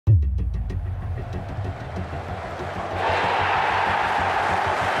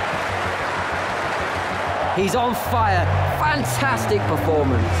He's on fire. Fantastic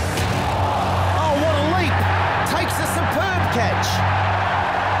performance. Oh, what a leap. Takes a superb catch.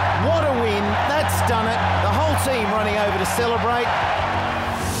 What a win. That's done it. The whole team running over to celebrate.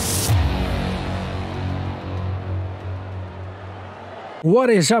 What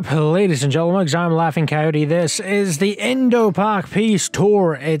is up, ladies and gentlemen? I'm Laughing Coyote. This is the Indo-Pak Peace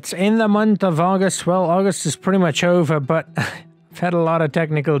Tour. It's in the month of August. Well, August is pretty much over, but I've had a lot of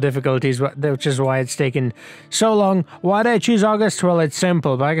technical difficulties, which is why it's taken so long. Why did I choose August? Well, it's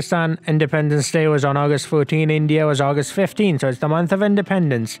simple. Pakistan Independence Day was on August 14. India was August 15, so it's the month of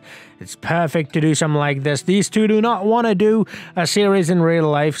independence. It's perfect to do something like this. These two do not want to do a series in real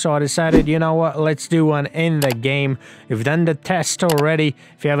life, so I decided, you know what, let's do one in the game. We've done the test already.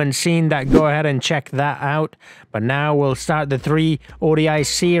 If you haven't seen that, go ahead and check that out. But now we'll start the 3 ODI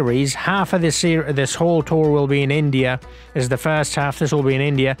series. Half of this whole tour will be in India. This is the first half. This will be in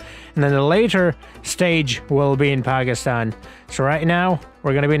India. And then the later stage will be in Pakistan. So right now,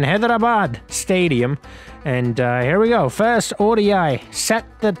 we're going to be in Hyderabad Stadium. And here we go. First ODI. Set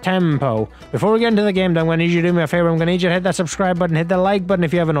the tempo. Before we get into the game, I'm going to need you to do me a favor. I'm going to need you to hit that subscribe button, hit the like button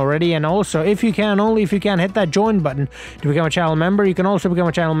if you haven't already. And also, if you can, only if you can, hit that join button to become a channel member. You can also become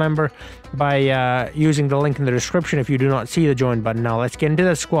a channel member by using the link in the description if you do not see the join button. Now, let's get into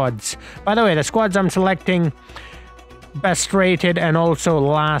the squads. By the way, the squads I'm selecting best rated and also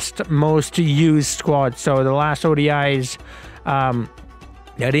last most used squad. So the last ODIs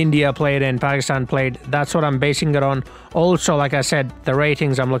that India played and Pakistan played, that's what I'm basing it on. Also, like I said, the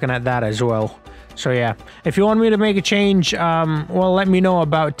ratings, I'm looking at that as well. So yeah, if you want me to make a change, well, let me know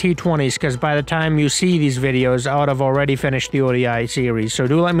about T20s, because by the time you see these videos, I would have already finished the ODI series. So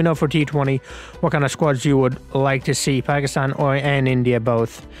do let me know for T20 what kind of squads you would like to see, Pakistan and India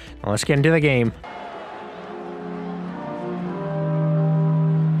both. Now let's get into the game.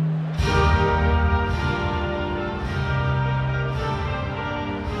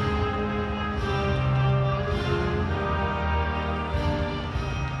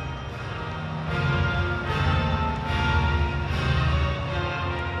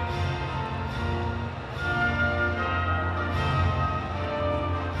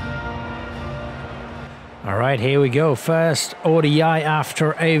 Alright, here we go. First ODI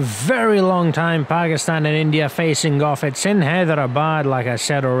after a very long time. Pakistan and India facing off. It's in Hyderabad, like I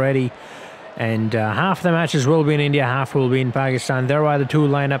said already. And half the matches will be in India, half will be in Pakistan. There are the two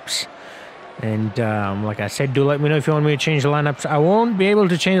lineups. And like I said, do let me know if you want me to change the lineups. I won't be able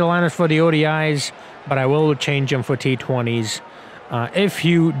to change the lineups for the ODIs, but I will change them for T20s. If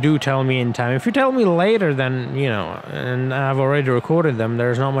you do tell me in time. If you tell me later, then, you know, and I've already recorded them,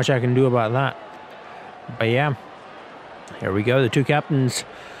 there's not much I can do about that. But yeah, here we go. The two captains,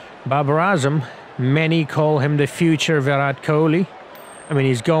 Babar Azam. Many call him the future Virat Kohli. I mean,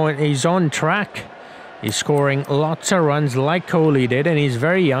 he's on track. He's scoring lots of runs like Kohli did, and he's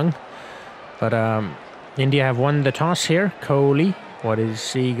very young. But India have won the toss here. Kohli, what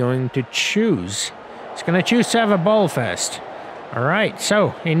is he going to choose? He's going to choose to have a ball first. All right,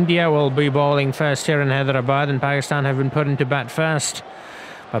 so India will be bowling first here in Hyderabad, and Pakistan have been put into bat first.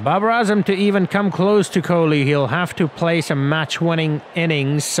 But Babar Azam, to even come close to Kohli, he'll have to play some match-winning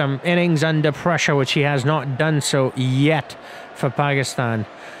innings, some innings under pressure, which he has not done so yet for Pakistan.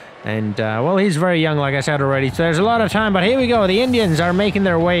 And, well, he's very young, like I said already, so there's a lot of time. But here we go. The Indians are making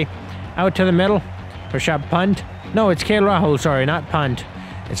their way out to the middle. Rishabh Pant. No, it's KL Rahul, sorry, not Pant.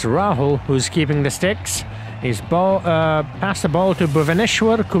 It's Rahul who's keeping the sticks. He's passed the ball to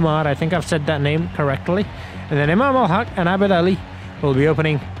Bhuvaneshwar Kumar. I think I've said that name correctly. And then Imam Ul-Haq and Abid Ali will be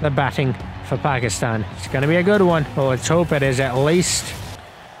opening the batting for Pakistan. It's going to be a good one. Well, let's hope it is at least.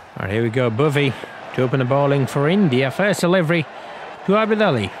 All right, here we go. Bhuvi to open the bowling for India. First delivery to Abid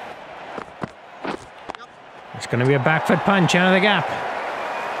Ali. It's going to be a back foot punch out of the gap.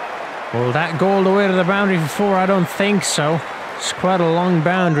 Will that go all the way to the boundary for 4? I don't think so. It's quite a long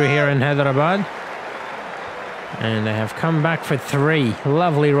boundary here in Hyderabad. And they have come back for 3.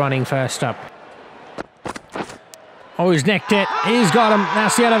 Lovely running first up. Oh, he's nicked it. He's got him.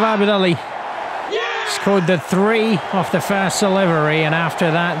 That's the end of Abid Ali. Scored the 3 off the first delivery, and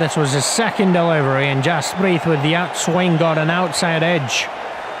after that, this was his second delivery, and Jasprit with the outswing got an outside edge.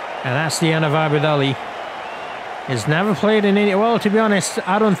 And that's the end of Abid Ali. He's never played in India. Well, to be honest,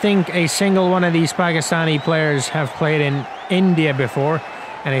 I don't think a single one of these Pakistani players have played in India before,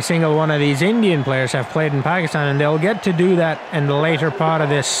 and a single one of these Indian players have played in Pakistan, and they'll get to do that in the later part of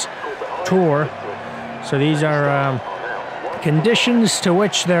this tour. So these are conditions to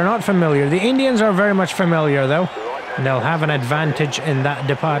which they're not familiar. The Indians are very much familiar, though, and they'll have an advantage in that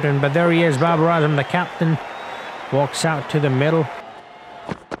department. But there he is, Babar Azam, the captain, walks out to the middle.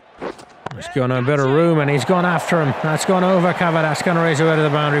 He's going a bit of room and he's gone after him. That's gone over cover. That's going to race away to the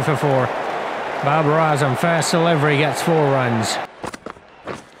boundary for 4. Bob Razum, first delivery, gets 4 runs.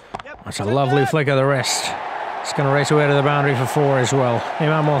 That's a lovely flick of the wrist. It's going to race away to the boundary for 4 as well.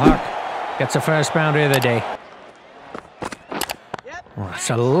 Ul-Haq gets the first boundary of the day. Well, that's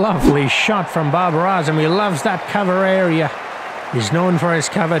a lovely shot from Bob Razum. He loves that cover area. He's known for his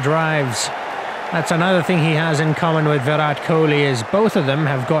cover drives. That's another thing he has in common with Virat Kohli, is both of them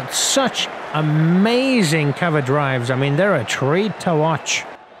have got such amazing cover drives. I mean, they're a treat to watch.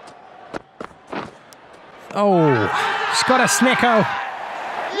 Oh, he's got a snicko.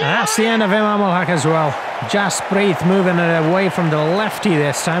 And that's the end of Ul-Haq as well. Jasprit moving it away from the lefty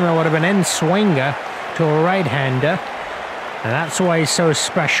this time. It would have been in swinger to a right-hander. And that's why he's so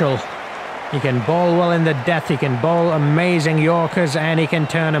special. He can bowl well in the death, he can bowl amazing Yorkers, and he can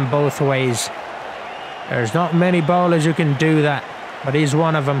turn them both ways. There's not many bowlers who can do that, but he's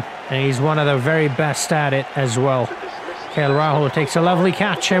one of them, and he's one of the very best at it as well. KL Rahul takes a lovely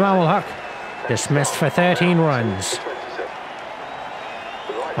catch. Ul-Haq dismissed for 13 runs.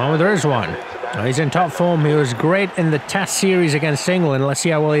 On with Rizwan. Well, he's in top form. He was great in the Test series against England. Let's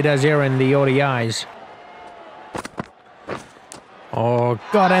see how well he does here in the ODIs. Oh,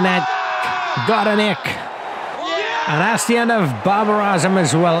 got a net. Got a nick. And that's the end of Babar Azam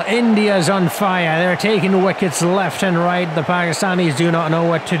as well. India's on fire. They're taking wickets left and right. The Pakistanis do not know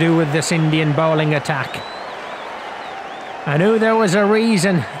what to do with this Indian bowling attack. I knew there was a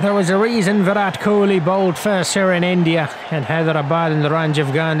reason. There was a reason Virat Kohli bowled first here in India at Hyderabad in the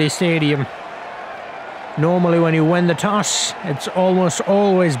Ranjiv Gandhi Stadium. Normally when you win the toss, it's almost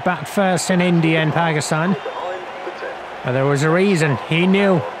always bat first in India and Pakistan. But there was a reason. He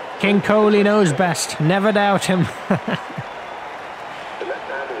knew. King Kohli knows best. Never doubt him.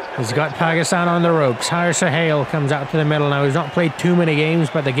 He's got Pakistan on the ropes. Henshall comes out to the middle now. He's not played too many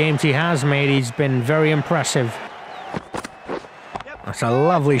games, but the games he has made, he's been very impressive. That's a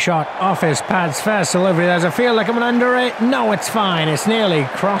lovely shot off his pads. First delivery. There's a fielder coming under it. No, it's fine. It's nearly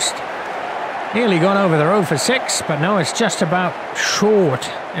crossed. Nearly gone over the road for 6, but no, it's just about short.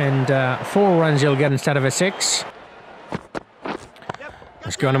 And 4 runs you'll get instead of a 6.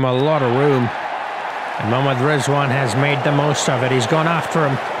 It's given him a lot of room. And Mohammad Rizwan has made the most of it. He's gone after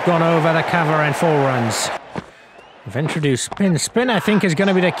him, gone over the cover, and 4 runs. We've introduced spin. Spin, I think, is going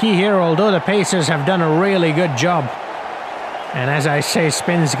to be the key here, although the Pacers have done a really good job. And as I say,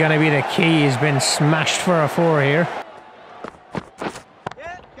 spin's going to be the key. He's been smashed for a 4 here.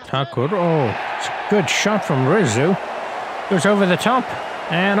 Thakur, oh, it's a good shot from Rizu. Goes over the top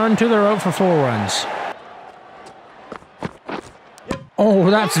and onto the rope for 4 runs.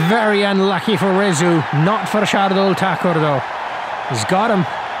 Oh, that's very unlucky for Rizu. Not for Shardul Thakur, though. He's got him.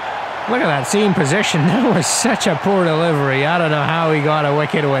 Look at that seam position. That was such a poor delivery. I don't know how he got a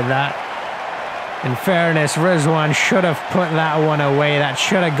wicket with that. In fairness, Rizwan should have put that one away. That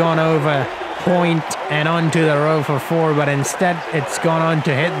should have gone over point and onto the row for 4, but instead it's gone on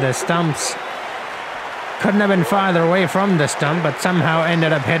to hit the stumps. Couldn't have been farther away from the stump, but somehow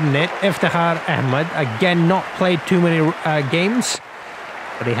ended up hitting it. Iftikhar Ahmed, again, not played too many games,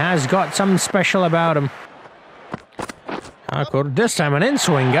 but he has got something special about him. Thakur, this time an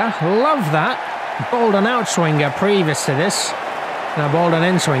in-swinger. Love that. Bowled an out-swinger previous to this. Now bowled an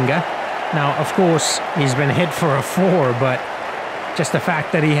in-swinger. Now, of course, he's been hit for a 4, but just the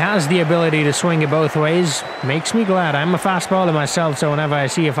fact that he has the ability to swing it both ways makes me glad. I'm a fast bowler myself, so whenever I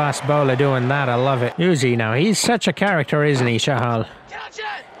see a fast bowler doing that, I love it. Uzi now, he's such a character, isn't he, Shahal?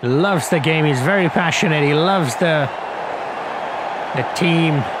 He loves the game, he's very passionate, he loves the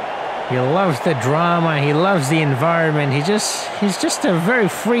team, he loves the drama, he loves the environment, he's just a very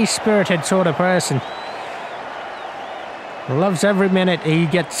free-spirited sort of person. Loves every minute he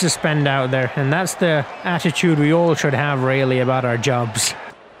gets to spend out there, and that's the attitude we all should have, really, about our jobs.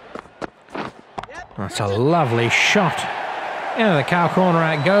 That's a lovely shot. Into the cow corner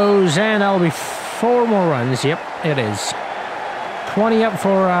it goes, and that'll be 4 more runs. Yep, it is. 20 up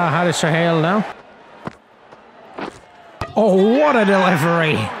for Haris Sohail now. Oh, what a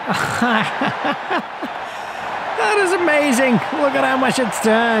delivery! That is amazing. Look at how much it's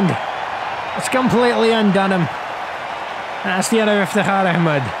turned. It's completely undone him. That's the end of Iftikhar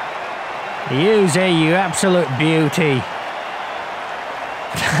Ahmed. Uzi, you absolute beauty.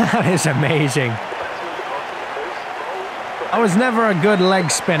 That is amazing. I was never a good leg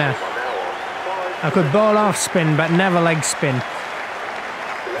spinner. I could bowl off spin, but never leg spin.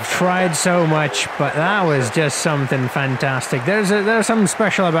 I've tried so much, but that was just something fantastic. There's something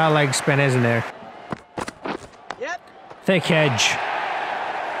special about leg spin, isn't there? Yep. Thick edge.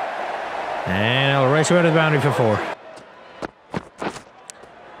 And I'll race away to the boundary for 4.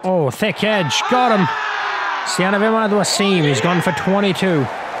 Oh, Oh, thick edge. Got him. Ahmed Wasim. He's gone for 22.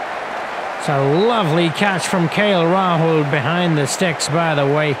 It's a lovely catch from Kale Rahul behind the sticks, by the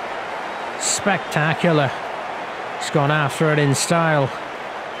way. Spectacular. He's gone after it in style.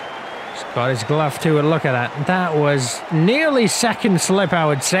 He's got his glove to it. Look at that. That was nearly second slip, I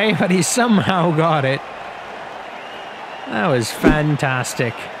would say, but he somehow got it. That was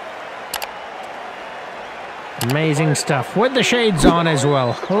fantastic. Amazing stuff. With the shades on as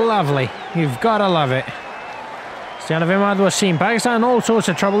well. Lovely. You've got to love it. Ahmed Wasim. Pakistan in all sorts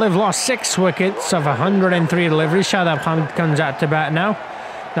of trouble. They've lost 6 wickets of 103 deliveries. Shadab Khan comes out to bat now.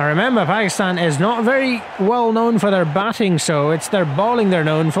 Now remember, Pakistan is not very well known for their batting, so it's their bowling they're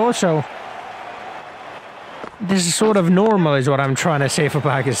known for, so this is sort of normal is what I'm trying to say for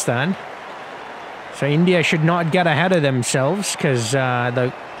Pakistan. So India should not get ahead of themselves, because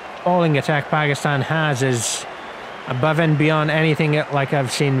the bowling attack Pakistan has is above and beyond anything like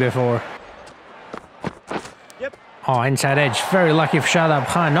I've seen before. Oh, inside edge. Very lucky for Shadab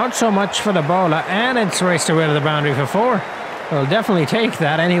Khan. Not so much for the bowler. And it's raced away to the boundary for 4. We'll definitely take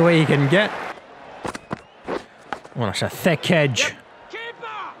that any way you can get. Well, it's a thick edge.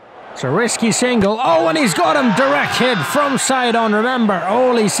 It's a risky single. Oh, and he's got him. Direct hit from side on. Remember,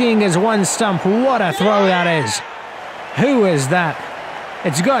 all he's seeing is one stump. What a throw that is. Who is that?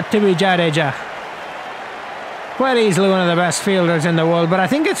 It's got to be Jadeja. Quite easily one of the best fielders in the world, but I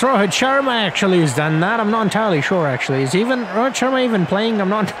think it's Rohit Sharma actually who's done that. I'm not entirely sure actually. Is Rohit Sharma even playing? I'm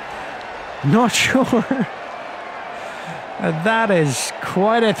not sure. That is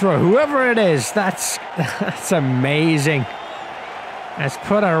quite a throw. Whoever it is, that's amazing. That's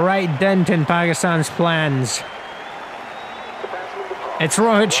put a right dent in Pakistan's plans. It's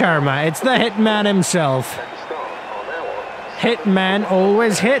Rohit Sharma. It's the hitman himself. Hitman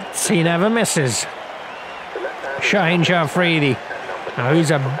always hits. He never misses. Shaheen Shah Afridi. Now he's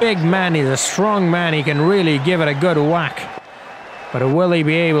a big man, he's a strong man, he can really give it a good whack. But will he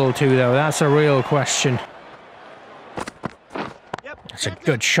be able to though? That's a real question. It's a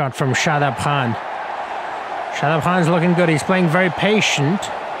good shot from Shadab Khan. Shadab Khan's looking good, he's playing very patient.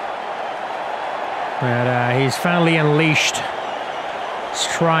 But he's finally unleashed. He's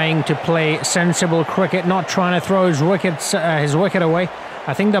trying to play sensible cricket, not trying to throw his wicket away.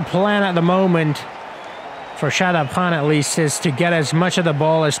 I think the plan at the moment for Shadab Khan at least is to get as much of the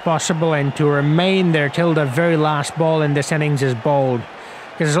ball as possible and to remain there till the very last ball in this innings is bowled.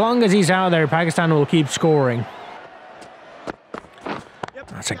 Because as long as he's out there, Pakistan will keep scoring.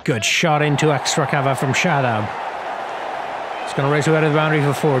 That's a good shot into extra cover from Shadab. It's going to race away to the boundary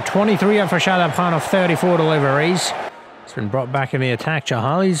for 4. 23 up for Shadab Khan of 34 deliveries. It's been brought back in the attack,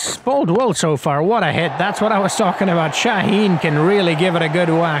 Chahal. He's bowled well so far. What a hit. That's what I was talking about. Shaheen can really give it a good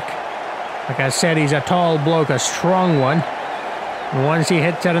whack. Like I said, he's a tall bloke, a strong one. And once he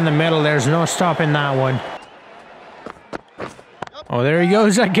hits it in the middle, there's no stopping that one. Oh, there he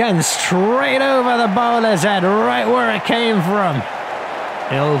goes again. Straight over the bowler's head, right where it came from.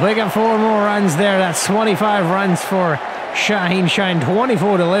 He'll pick up 4 more runs there. That's 25 runs for Shaheen Shah.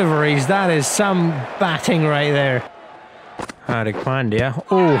 24 deliveries. That is some batting right there. Hardik Pandya.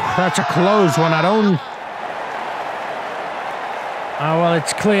 Oh, that's a close one. Oh, well,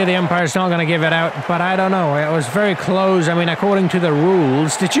 it's clear the umpire's not going to give it out, but I don't know. It was very close. I mean, according to the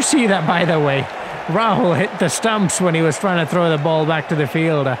rules. Did you see that, by the way? Rahul hit the stumps when he was trying to throw the ball back to the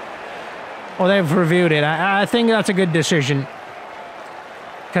fielder. Oh, they've reviewed it. I think that's a good decision.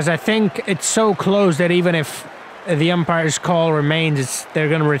 Because I think it's so close that even if the umpire's call remains, they're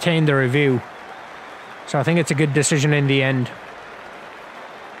going to retain the review. So I think it's a good decision in the end.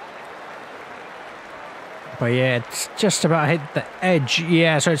 But yeah, it's just about hit the edge.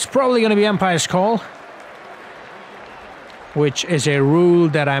 Yeah, so it's probably going to be umpire's call. Which is a rule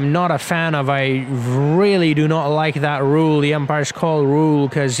that I'm not a fan of. I really do not like that rule, the umpire's call rule.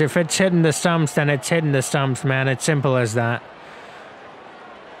 Because if it's hitting the stumps, then it's hitting the stumps, man. It's simple as that.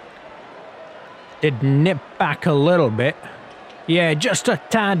 Did nip back a little bit. Yeah, just a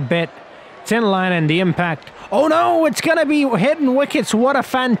tad bit. It's in line and the impact. Oh no, it's going to be hitting wickets. What a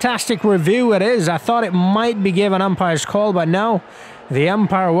fantastic review it is. I thought it might be given umpire's call, but no. The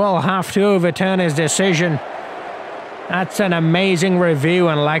umpire will have to overturn his decision. That's an amazing review,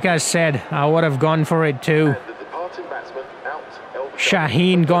 and like I said, I would have gone for it too.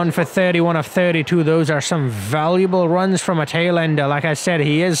 Shaheen gone for 31 of 32. Those are some valuable runs from a tail-ender. Like I said,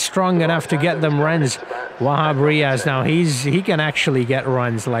 he is strong enough to get them runs. Wahab Riaz now, he can actually get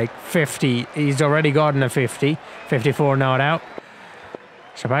runs like 50. He's already gotten a 50. 54 not out.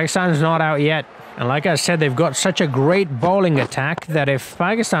 So Pakistan's not out yet. And like I said, they've got such a great bowling attack that if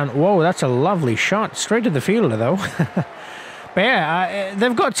Pakistan... Whoa, that's a lovely shot. Straight to the fielder, though. But yeah,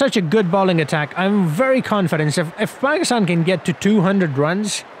 they've got such a good bowling attack. I'm very confident if Pakistan can get to 200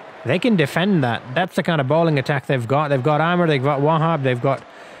 runs, they can defend that. That's the kind of bowling attack they've got. They've got Amir, they've got Wahab, they've got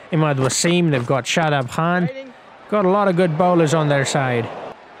Imad Wasim, they've got Shadab Khan. Got a lot of good bowlers on their side.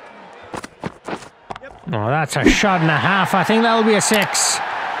 Oh, that's a shot and a half. I think that'll be a 6.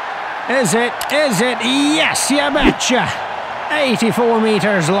 Is it? Is it? Yes, you betcha. 84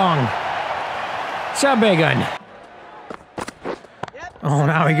 meters long. It's a big one. Oh,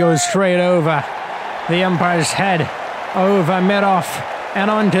 now he goes straight over the umpire's head, over mid-off, and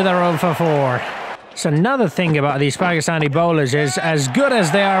onto the rope for 4. So another thing about these Pakistani bowlers is, as good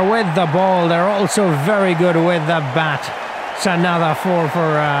as they are with the ball, they're also very good with the bat. It's another 4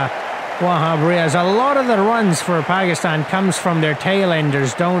 for Wahab Riaz. A lot of the runs for Pakistan comes from their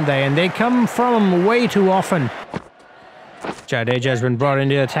tail-enders, don't they? And they come from them way too often. Jadeja has been brought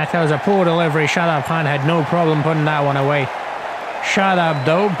into the attack. That was a poor delivery. Shadab Khan had no problem putting that one away. Shadab,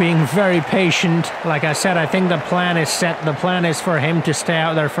 though, being very patient. Like I said, I think the plan is set. The plan is for him to stay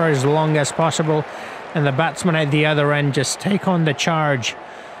out there for as long as possible. And the batsman at the other end just take on the charge.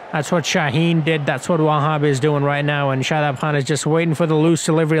 That's what Shaheen did. That's what Wahab is doing right now. And Shadab Khan is just waiting for the loose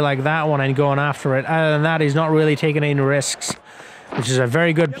delivery like that one and going after it. Other than that, he's not really taking any risks, which is a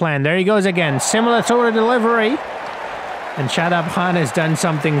very good plan. There he goes again. Similar sort of delivery. And Shadab Khan has done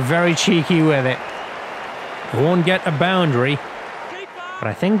something very cheeky with it. He won't get a boundary, but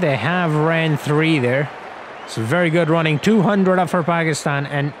I think they have ran 3 there. It's very good running. 200 up for Pakistan,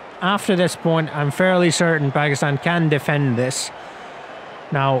 and after this point, I'm fairly certain Pakistan can defend this.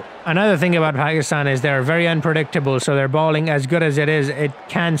 Now, another thing about Pakistan is they're very unpredictable, so their bowling, as good as it is, it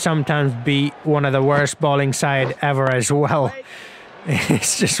can sometimes be one of the worst bowling side ever as well.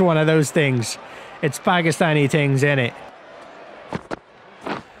 It's just one of those things. It's Pakistani things, innit?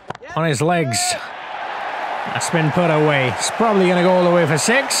 On his legs. That's been put away. It's probably going to go all the way for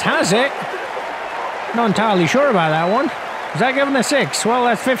 6. Has it? Not entirely sure about that one. Is that given a 6? Well,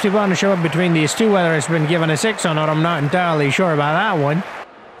 that's 50 partnership up between these two. Whether it's been given a 6 or not, I'm not entirely sure about that one.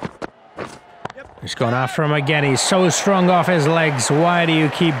 He's gone after him again. He's so strong off his legs. Why do you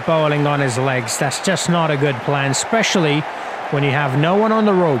keep bowling on his legs? That's just not a good plan, especially when you have no one on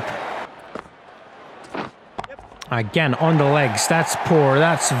the rope. Again, on the legs. That's poor.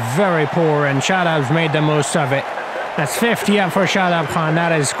 That's very poor, and Shadab's made the most of it. That's 50 up for Shadab Khan.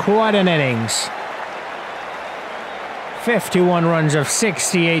 That is quite an innings. 51 runs of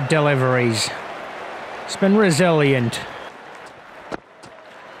 68 deliveries. It's been resilient.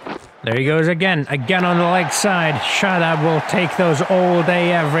 There he goes again. Again on the leg side. Shadab will take those all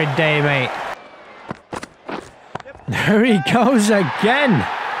day, every day, mate. There he goes again.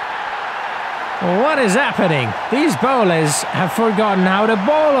 What is happening? These bowlers have forgotten how to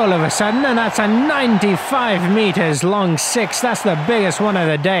bowl all of a sudden, and that's a 95 meters long 6. That's the biggest one of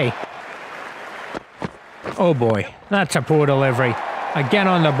the day. Oh boy, that's a poor delivery. Again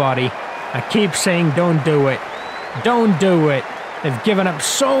on the body. I keep saying don't do it. Don't do it. They've given up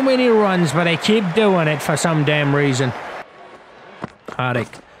so many runs, but they keep doing it for some damn reason.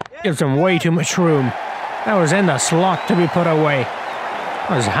 Hardik gives them way too much room. That was in the slot to be put away.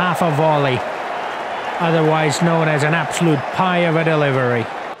 That was half a volley. Otherwise known as an absolute pie of a delivery.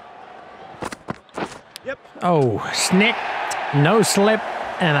 Oh, snick, no slip,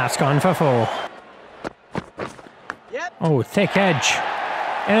 and that's gone for 4. Oh, thick edge.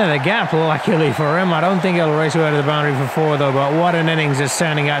 Into the gap, luckily for him. I don't think he'll race away to the boundary for 4, though, but what an innings it's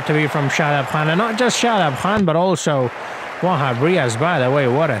turning out to be from Shadab Khan. And not just Shadab Khan, but also Wahab Riaz, by the way.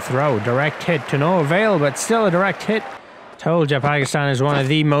 What a throw. Direct hit to no avail, but still a direct hit. Told you Pakistan is one of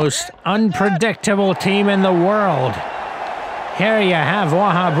the most unpredictable team in the world. Here you have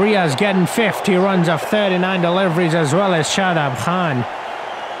Wahab Riaz getting 50 runs of 39 deliveries, as well as Shadab Khan.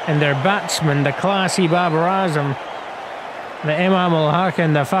 And their batsmen, the classy Babar Azam, the Imam ul-Haq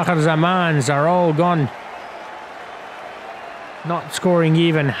and the Fakhr Zamans are all gone. Not scoring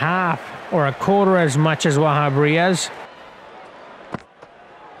even half or a quarter as much as Wahab Riaz.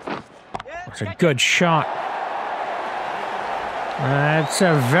 It's a good shot. That's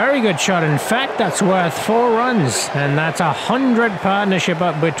a very good shot. In fact, that's worth 4 runs. And that's 100 partnership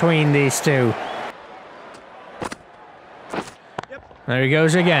up between these two. There he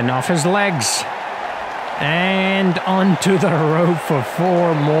goes again, off his legs. And onto the rope for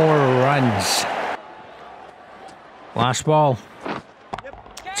 4 more runs. Last ball.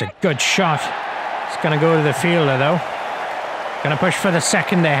 It's a good shot. It's going to go to the fielder, though. Going to push for the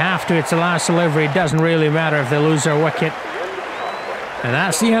second. They have to. It's the last delivery. It doesn't really matter if they lose their wicket. And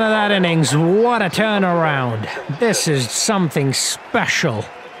that's the end of that innings. What a turnaround. This is something special.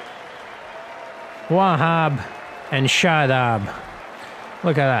 Wahab and Shadab.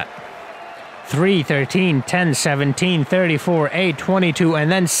 Look at that. 3, 13, 10, 17, 34, 8, 22,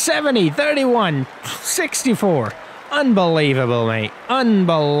 and then 70, 31, 64. Unbelievable, mate.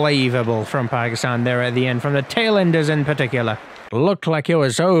 Unbelievable from Pakistan there at the end, from the tailenders in particular. Looked like it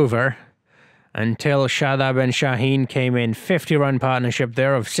was over until Shadab and Shaheen came in. 50-run partnership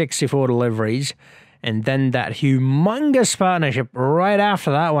there of 64 deliveries. And then that humongous partnership right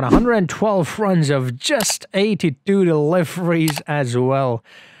after that one. 112 runs of just 82 deliveries as well.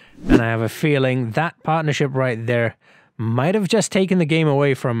 And I have a feeling that partnership right there might have just taken the game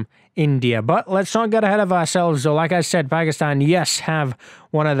away from India. But let's not get ahead of ourselves, though. Like I said, Pakistan, yes, have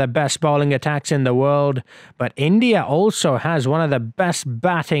one of the best bowling attacks in the world. But India also has one of the best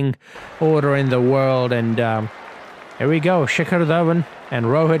batting order in the world. And here we go. Shikhar Dhawan and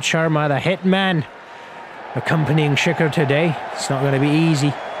Rohit Sharma, the hitman, accompanying Shikhar today. It's not going to be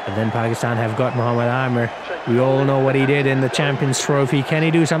easy. But then Pakistan have got Mohammad Amir. We all know what he did in the Champions Trophy. Can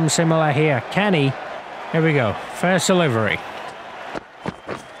he do something similar here? Can he? Here we go. First delivery.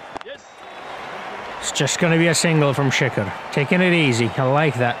 It's just going to be a single from Shikhar. Taking it easy. I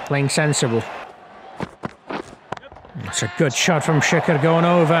like that. Playing sensible. It's a good shot from Shikhar going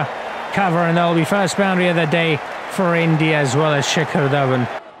over cover, and that'll be first boundary of the day for India as well as Shikhar Dhawan.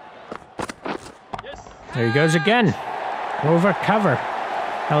 There he goes again. Over cover.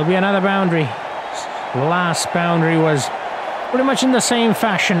 That'll be another boundary. Last boundary was pretty much in the same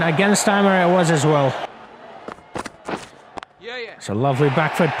fashion. Against Amir it was as well. It's a lovely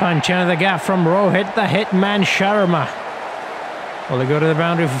back foot punch into the gap from Rohit, the hitman Sharma. Will they go to the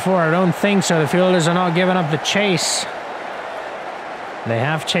boundary for 4? I don't think so. The fielders are not giving up the chase. They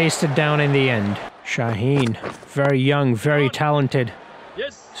have chased it down in the end. Shaheen, very young, very talented.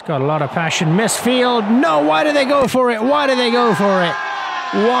 He's got a lot of passion. Misfield. No, why did they go for it? Why did they go for it?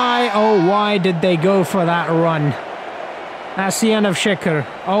 Why, oh, why did they go for that run? That's the end of Shikhar.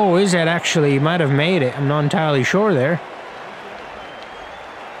 Oh, is it actually? He might have made it. I'm not entirely sure there.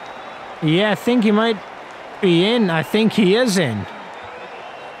 Yeah, I think he might be in. I think he is in.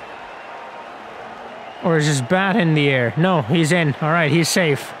 Or is his bat in the air? No, he's in. All right, he's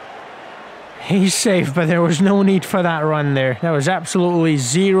safe. He's safe, but there was no need for that run there. There was absolutely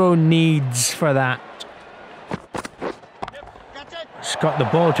zero needs for that. He's got the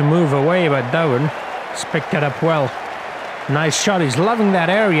ball to move away, but Dhawan has picked it up well. Nice shot. He's loving that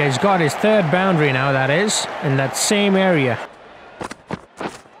area. He's got his third boundary now, that is, in that same area.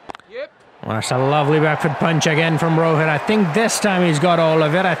 Well, that's a lovely back foot punch again from Rohit. I think this time he's got all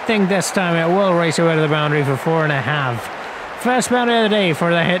of it. I think this time it will race away to the boundary for 4.5. First boundary of the day for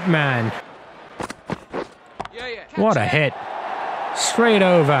the hitman. What a hit. Straight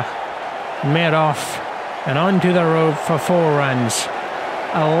over. Mid-off. And onto the rope for 4 runs.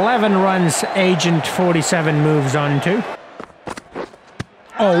 11 runs Agent 47 moves on to.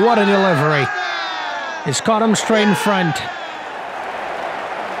 Oh, what a delivery. He's caught him straight in front.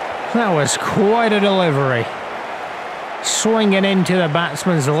 That was quite a delivery. Swinging into the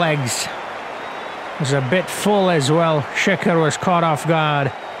batsman's legs. It was a bit full as well. Shikhar was caught off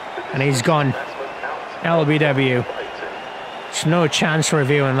guard. And he's gone. LBW. There's no chance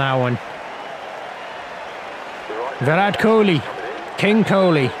reviewing that one. Virat Kohli. King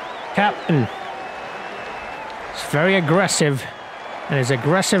Kohli. Captain. It's very aggressive. And his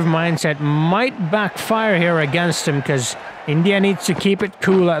aggressive mindset might backfire here against him because India needs to keep it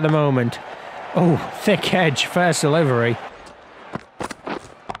cool at the moment. Oh, thick edge, first delivery.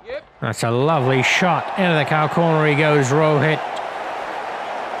 That's a lovely shot. Into the cow corner he goes, Rohit.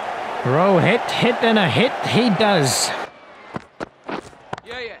 Rohit, hit and a hit, he does.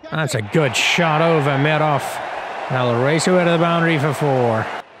 That's a good shot over mid-off. They'll race away to the boundary for 4.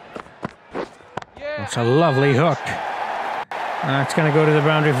 That's a lovely hook. That's going to go to the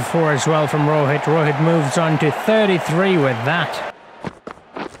boundary for 4 as well from Rohit. Rohit moves on to 33 with that.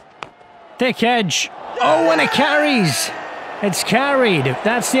 Thick edge. Oh, and it carries. It's carried.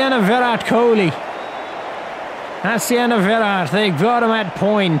 That's the end of Virat Kohli. That's the end of Virat. They got him at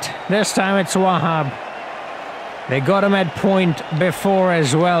point. This time it's Wahab. They got him at point before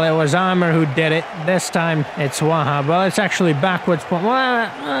as well. It was Amir who did it. This time it's Wahab. Well, it's actually backwards point. Well,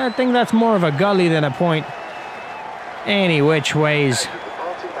 I think that's more of a gully than a point. Any which ways,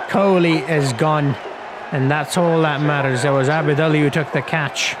 Kohli is gone, and that's all that matters. It was Abid Ali who took the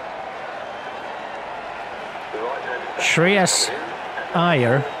catch. Shreyas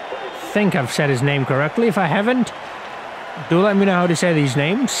Iyer, think I've said his name correctly. If I haven't, do let me know how to say these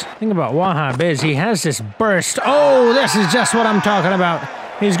names. The thing about Wahab is he has this burst. Oh, this is just what I'm talking about.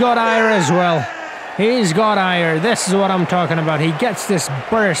 He's got Iyer as well. He's got ire. This is what I'm talking about. He gets this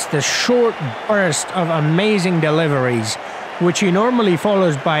burst, this short burst of amazing deliveries, which he normally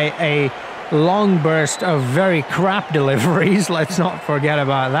follows by a long burst of very crap deliveries. Let's not forget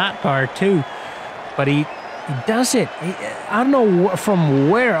about that part too. But he does it. I don't know from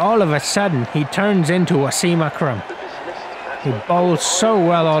where all of a sudden he turns into a Seamakram. He bowls so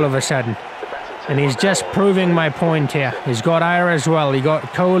well all of a sudden. And he's just proving my point here. He's got ire as well. He got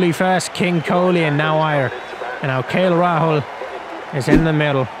Kohli first, King Kohli, and now ire. And now KL Rahul is in the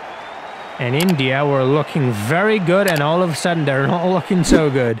middle. And India were looking very good, and all of a sudden they're not looking so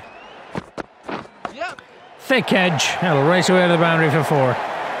good. Thick edge. He'll race away to the boundary for 4.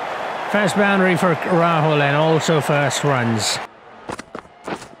 First boundary for Rahul, and also first runs.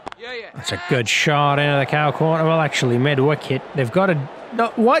 That's a good shot into the cow corner. Well, actually, mid-wicket. They've got a... No,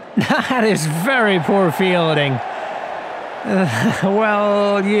 what? That is very poor fielding.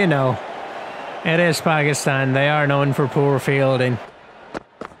 Well, you know. It is Pakistan. They are known for poor fielding.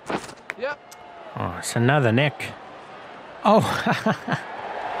 Oh, it's another nick. Oh.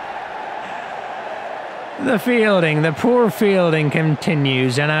 The fielding, the poor fielding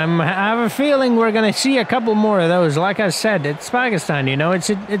continues, and I have a feeling we're going to see a couple more of those. Like I said, it's Pakistan, you know, it's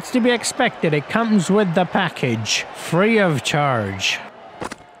to be expected. It comes with the package, free of charge.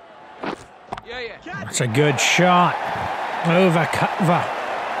 That's a good shot. Over cover.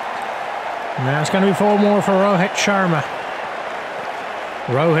 Now it's going to be 4 more for Rohit Sharma.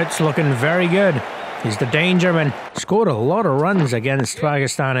 Rohit's looking very good. He's the danger man. Scored a lot of runs against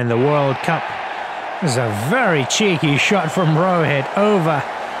Pakistan in the World Cup. This is a very cheeky shot from Rohit over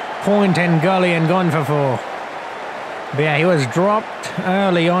point and gully and gone for 4. But yeah, he was dropped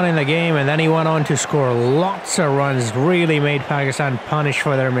early on in the game, and then he went on to score lots of runs. Really made Pakistan punish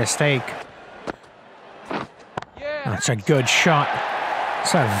for their mistake. That's a good shot.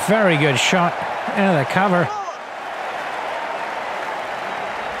 It's a very good shot into the cover.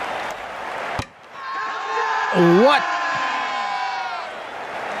 What?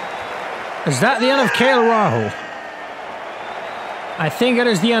 Is that the end of KL Rahul? I think it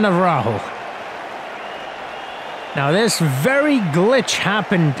is the end of Rahul. Now this very glitch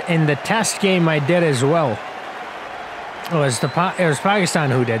happened in the test game I did as well. It was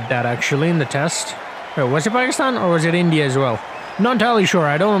Pakistan who did that actually in the test. Wait, was it Pakistan or was it India as well? Not entirely sure,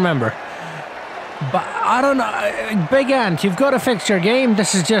 I don't remember. But I don't know, Big Ant, you've got to fix your game.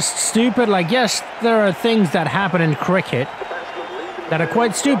 This is just stupid. Like, yes, there are things that happen in cricket that are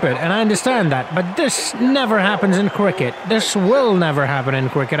quite stupid, and I understand that, but this never happens in cricket. This will never happen in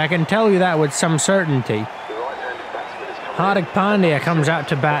cricket, I can tell you that with some certainty. Hardik Pandya comes out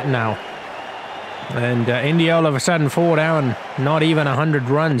to bat now. And India all of a sudden 4 down, not even 100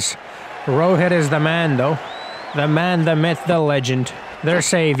 runs. Rohit is the man though. The man, the myth, the legend. Their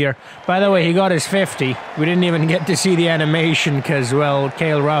saviour. By the way, he got his 50. We didn't even get to see the animation because, well,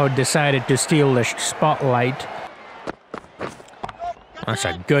 KL Rahul decided to steal the spotlight. That's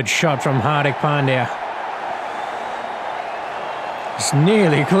a good shot from Hardik Pandya. It's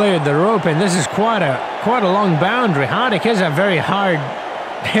nearly cleared the rope, and this is quite a long boundary. Hardik is a very hard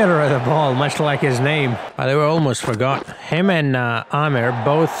hitter of the ball, much like his name. By the way, I almost forgot. Him and Amir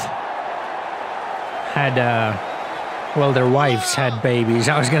both had, well, their wives had babies.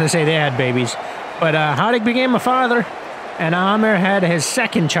 I was going to say they had babies. But Hardik became a father, and Amir had his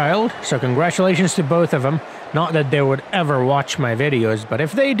second child. So congratulations to both of them. Not that they would ever watch my videos, but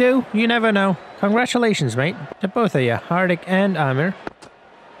if they do, you never know. Congratulations, mate, to both of you, Hardik and Amir.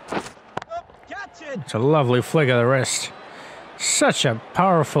 It's a lovely flick of the wrist. Such a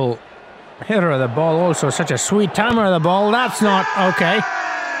powerful hitter of the ball, also such a sweet timer of the ball. That's not okay.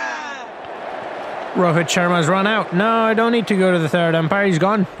 Rohit Sharma's run out. No, I don't need to go to the third umpire. He's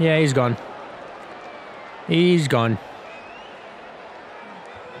gone. Yeah, he's gone. He's gone.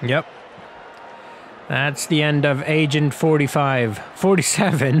 Yep. That's the end of Agent 45.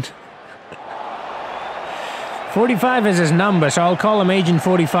 47. 45 is his number, so I'll call him Agent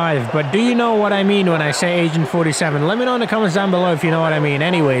 45. But do you know what I mean when I say Agent 47? Let me know in the comments down below if you know what I mean.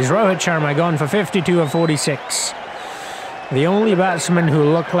 Anyways, Rohit Sharma gone for 52 of 46. The only batsman who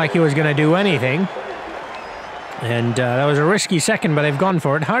looked like he was going to do anything. And that was a risky second, but they've gone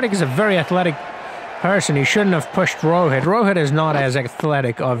for it. Hardik is a very athletic person. He shouldn't have pushed Rohit. Rohit is not as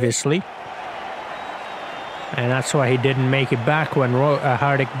athletic, obviously. And that's why he didn't make it back when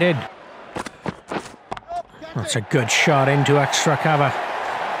Hardik did. That's a good shot into extra cover.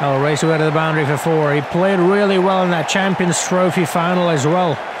 I'll race away to the boundary for 4. He played really well in that Champions Trophy final as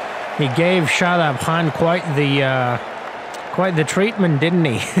well. He gave Shadab Khan quite the treatment, didn't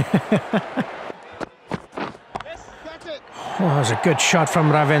he? Oh, that was a good shot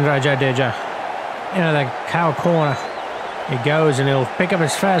from Ravindra Jadeja. into the cow corner. He goes and he'll pick up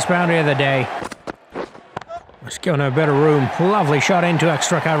his first boundary of the day. Let's give him a bit of room. Lovely shot into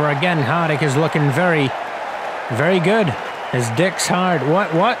extra cover. Again, Hardick is looking very, very good. His dick's hard.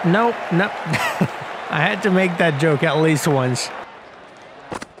 What? No. I had to make that joke at least once.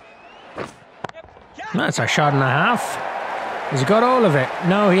 That's a shot and a half. He's got all of it.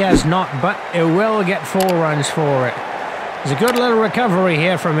 No, he has not, but it will get 4 runs for it. It's a good little recovery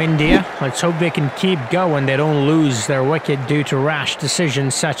here from India. Let's hope they can keep going. They don't lose their wicket due to rash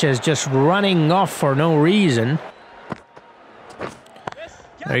decisions such as just running off for no reason.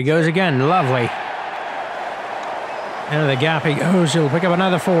 There he goes again. Lovely. Into the gap he goes. He'll pick up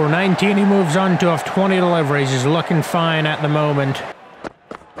another 4. 19 he moves on to off 20 deliveries. He's looking fine at the moment.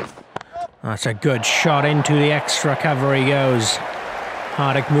 That's a good shot into the extra cover he goes.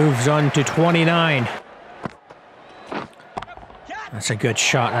 Hardick moves on to 29. That's a good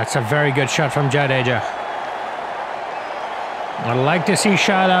shot. That's a very good shot from Jadeja. I'd like to see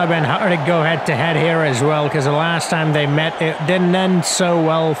Shadab and Hardick go head-to-head here as well, because the last time they met, it didn't end so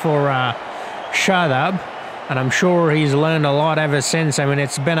well for Shadab. And I'm sure he's learned a lot ever since. I mean,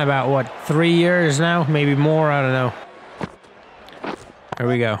 it's been about, what, 3 years now? Maybe more, I don't know. There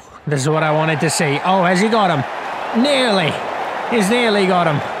we go. This is what I wanted to see. Oh, has he got him? Nearly. He's nearly got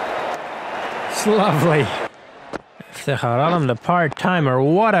him. It's lovely. Iftikhar the part-timer.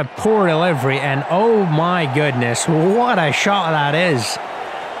 What a poor delivery. And oh my goodness, what a shot that is.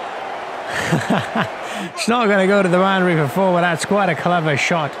 It's not going to go to the boundary for 4, but that's quite a clever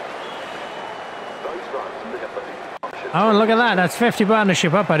shot. Oh, and look at that. That's 50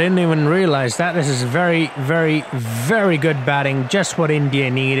 partnership up. I didn't even realize that. This is very, very, very good batting. Just what India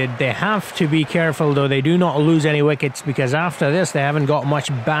needed. They have to be careful, though. They do not lose any wickets, because after this, they haven't got much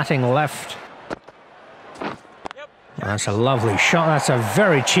batting left. That's a lovely shot. That's a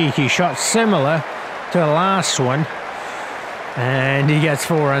very cheeky shot, similar to the last one. And he gets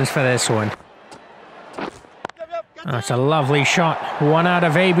 4 runs for this one. That's a lovely shot. 1 out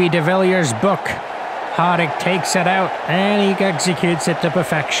of A.B. de Villiers' book. Hardick takes it out and he executes it to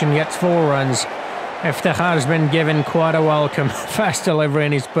perfection, gets 4 runs. Iftikhar's been given quite a welcome. Fast delivery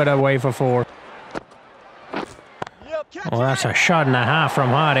and he's put away for 4. Well, that's a shot and a half from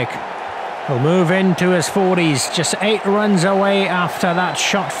Hardick. He'll move into his 40s, just 8 runs away after that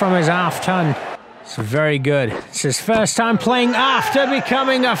shot from his half-ton. It's very good. It's his first time playing after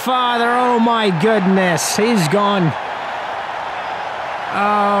becoming a father. Oh my goodness, he's gone.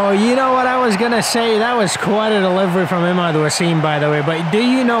 Oh, you know what I was going to say? That was quite a delivery from Imad Wasim, by the way. But do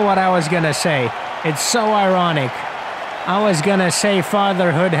you know what I was going to say? It's so ironic. I was going to say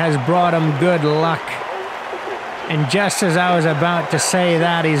fatherhood has brought him good luck. And just as I was about to say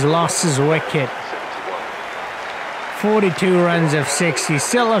that, he's lost his wicket. 42 runs of 60.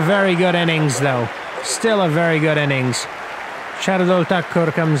 Still a very good innings, though. Still a very good innings. Shardul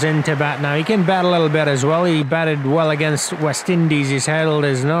Thakur comes in to bat now. He can bat a little bit as well. He batted well against West Indies. He's held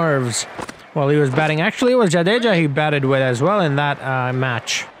his nerves while he was batting. Actually, it was Jadeja he batted with as well in that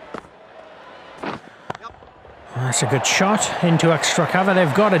match. That's a good shot into extra cover.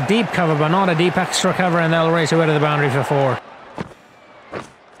 They've got a deep cover, but not a deep extra cover, and they'll race away to the boundary for 4.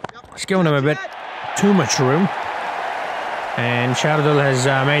 It's given him a bit too much room. And Shardul has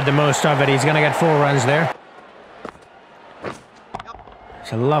made the most of it. He's going to get 4 runs there.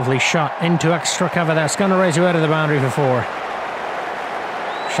 It's a lovely shot into extra cover. That's going to raise you out of the boundary for 4.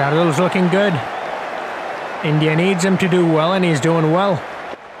 Shardul's looking good. India needs him to do well, and he's doing well.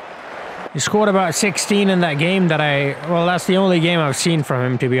 He scored about 16 in that game that well, that's the only game I've seen from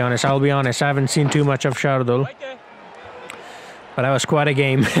him, to be honest. I'll be honest, I haven't seen too much of Shardul. But that was quite a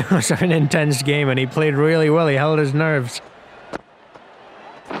game. It was an intense game, and he played really well. He held his nerves.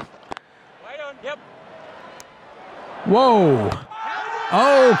 Whoa!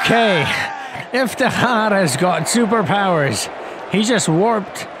 Okay, Iftikhar has got superpowers. He just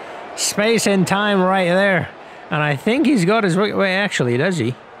warped space and time right there. And I think he's got his... Wait, actually, does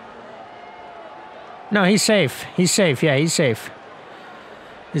he? No, he's safe. He's safe. Yeah, he's safe.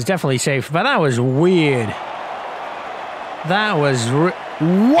 He's definitely safe. But that was weird. That was...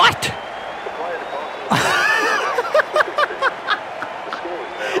 What?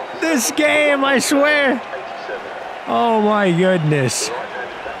 This game, I swear. Oh my goodness.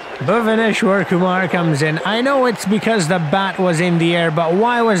 Bhuvaneshwar Kumar comes in. I know it's because the bat was in the air, but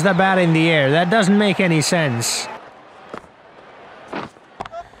why was the bat in the air? That doesn't make any sense.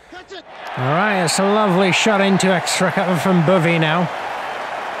 Alright, it's a lovely shot into extra cover from Bhuvi now.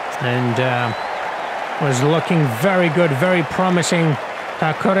 And was looking very good, very promising.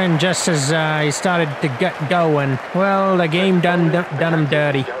 Thakuran, just as he started to get going, well, the game done him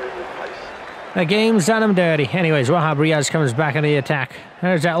dirty. The game's done him dirty. Anyways, Wahab Riaz comes back in the attack.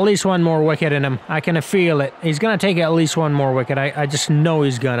 There's at least one more wicket in him. I can feel it. He's going to take at least one more wicket. I just know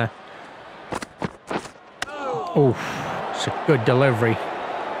he's going to. Oof. It's a good delivery.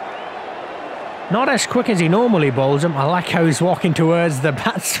 Not as quick as he normally bowls him. I like how he's walking towards the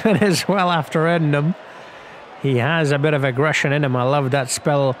batsman as well after ending him. He has a bit of aggression in him. I love that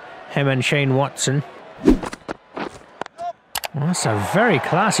spell, him and Shane Watson. Well, that's a very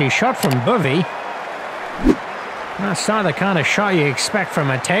classy shot from Bovey. That's not the kind of shot you expect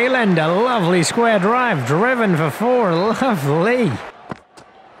from a tail end. A lovely square drive, driven for 4. Lovely.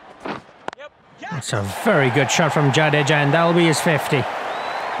 That's a very good shot from Jadeja, and that'll be his 50.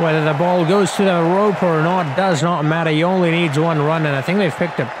 Whether the ball goes to the rope or not does not matter. He only needs 1 run, and I think they've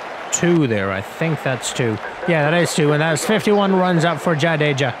picked up 2 there. I think that's 2. Yeah, that is 2, and that's 51 runs up for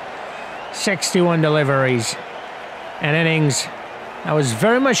Jadeja. 61 deliveries. An innings that was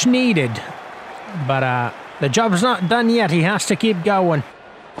very much needed, but the job's not done yet. He has to keep going.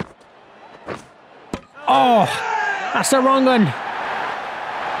 Oh, that's the wrong one.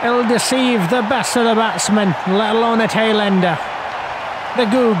 It'll deceive the best of the batsmen, let alone a tail-ender. The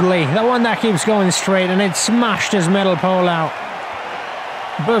googly, the one that keeps going straight, and it smashed his middle pole out.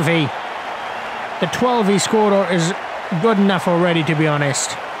 Bovey, the 12 he scored is good enough already, to be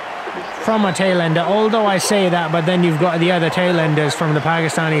honest. From a tail-ender, although I say that, but then you've got the other tail-enders from the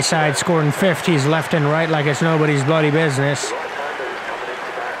Pakistani side scoring 50s left and right like it's nobody's bloody business.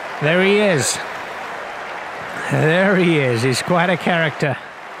 There he is. There he is. He's quite a character.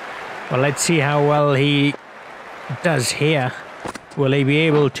 Well, let's see how well he does here. Will he be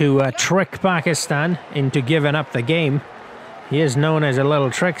able to trick Pakistan into giving up the game? He is known as a little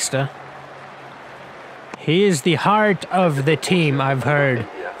trickster. He is the heart of the team, I've heard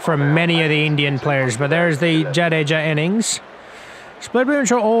from many of the Indian players. But there's the Jadeja innings. Split pretty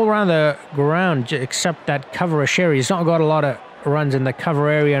much all around the ground, except that cover Asheri. He's not got a lot of runs in the cover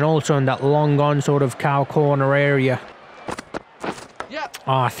area and also in that long gone sort of cow corner area.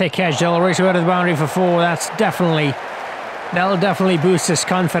 Oh, thick edge. They'll race away to the boundary for 4. That'll definitely boost his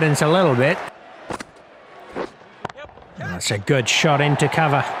confidence a little bit. That's a good shot into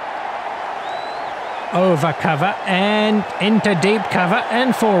cover. Over cover and into deep cover,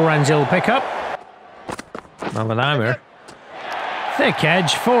 and 4 runs he'll pick up. Not with Amir. Thick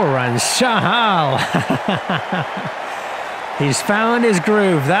edge, 4 runs. Chahal. He's found his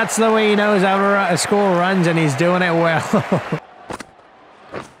groove. That's the way he knows how to score runs, and he's doing it well.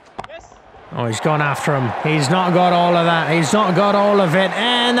 Oh, he's gone after him. He's not got all of that. He's not got all of it.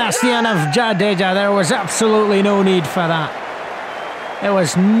 And that's the end of Jadeja. There was absolutely no need for that. There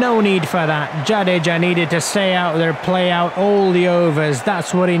was no need for that. Jadeja needed to stay out there, play out all the overs.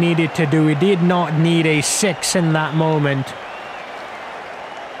 That's what he needed to do. He did not need a 6 in that moment.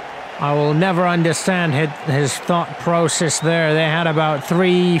 I will never understand his thought process there. They had about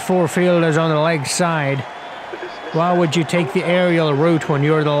 3-4 fielders on the leg side. Why would you take the aerial route when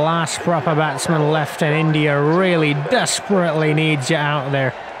you're the last proper batsman left and India really desperately needs you out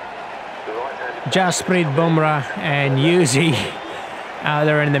there? Jasprit Bumrah and Yuzi out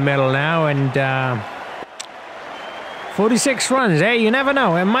there in the middle now, and 46 runs. Hey, you never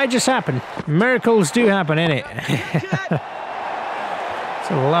know. It might just happen. Miracles do happen, innit?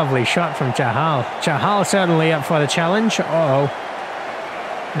 It's a lovely shot from Chahal. Chahal certainly up for the challenge. Uh-oh.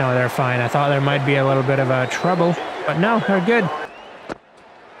 No, they're fine. I thought there might be a little bit of a trouble, but no, they're good.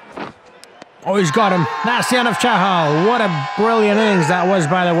 Oh, he's got him. That's the end of Chahal. What a brilliant innings that was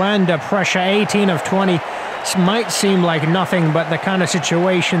by the way. Under pressure, 18 of 20. This might seem like nothing, but the kind of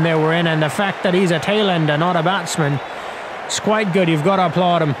situation they were in and the fact that he's a tail-ender, not a batsman, it's quite good. You've got to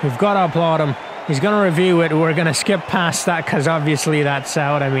applaud him. You've got to applaud him. He's going to review it. We're going to skip past that because obviously that's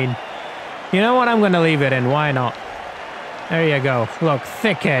out. I mean, you know what? I'm going to leave it in. Why not? There you go. Look,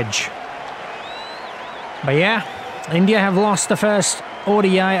 thick edge. But yeah, India have lost the first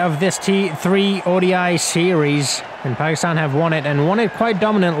ODI of this T3 ODI series, and Pakistan have won it, and won it quite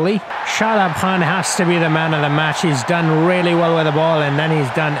dominantly. Shadab Khan has to be the man of the match. He's done really well with the ball, and then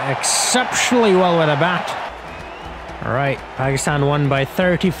he's done exceptionally well with the bat. All right, Pakistan won by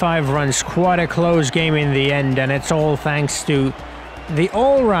 35 runs. Quite a close game in the end, and it's all thanks to the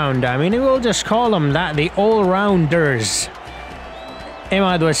all-rounder. I mean, we'll just call them that, the all-rounders.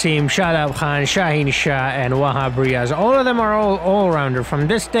 Imad Wasim, Shadab Khan, Shaheen Shah, and Wahab Riaz. All of them are all-rounder. From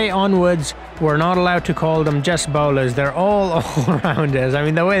this day onwards, we're not allowed to call them just bowlers. They're all all-rounders. I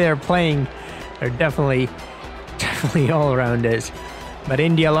mean, the way they're playing, they're definitely all-rounders. But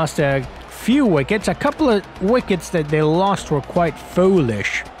India lost a few wickets. A couple of wickets that they lost were quite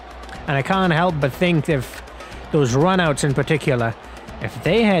foolish. And I can't help but think if those run-outs in particular, If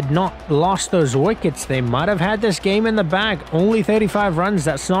they had not lost those wickets, they might have had this game in the bag. Only 35 runs,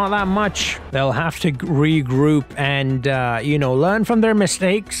 that's not that much. They'll have to regroup and, you know, learn from their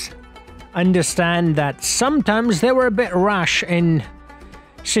mistakes. Understand that sometimes they were a bit rash in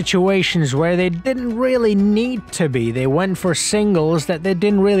situations where they didn't really need to be. They went for singles that they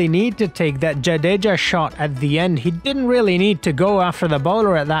didn't really need to take. That Jadeja shot at the end, he didn't really need to go after the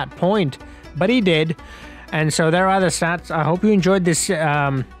bowler at that point, but he did. And so there are the stats. I hope you enjoyed this,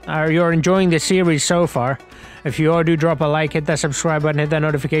 or you're enjoying this series so far. If you are, do drop a like, hit that subscribe button, hit that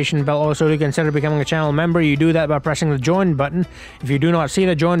notification bell. Also, do consider becoming a channel member. You do that by pressing the join button. If you do not see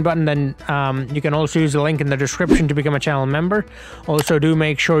the join button, then you can also use the link in the description to become a channel member. Also, do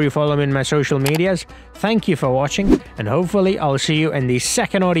make sure you follow me in my social medias. Thank you for watching, and hopefully I'll see you in the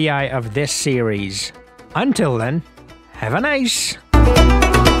second ODI of this series. Until then, have a nice...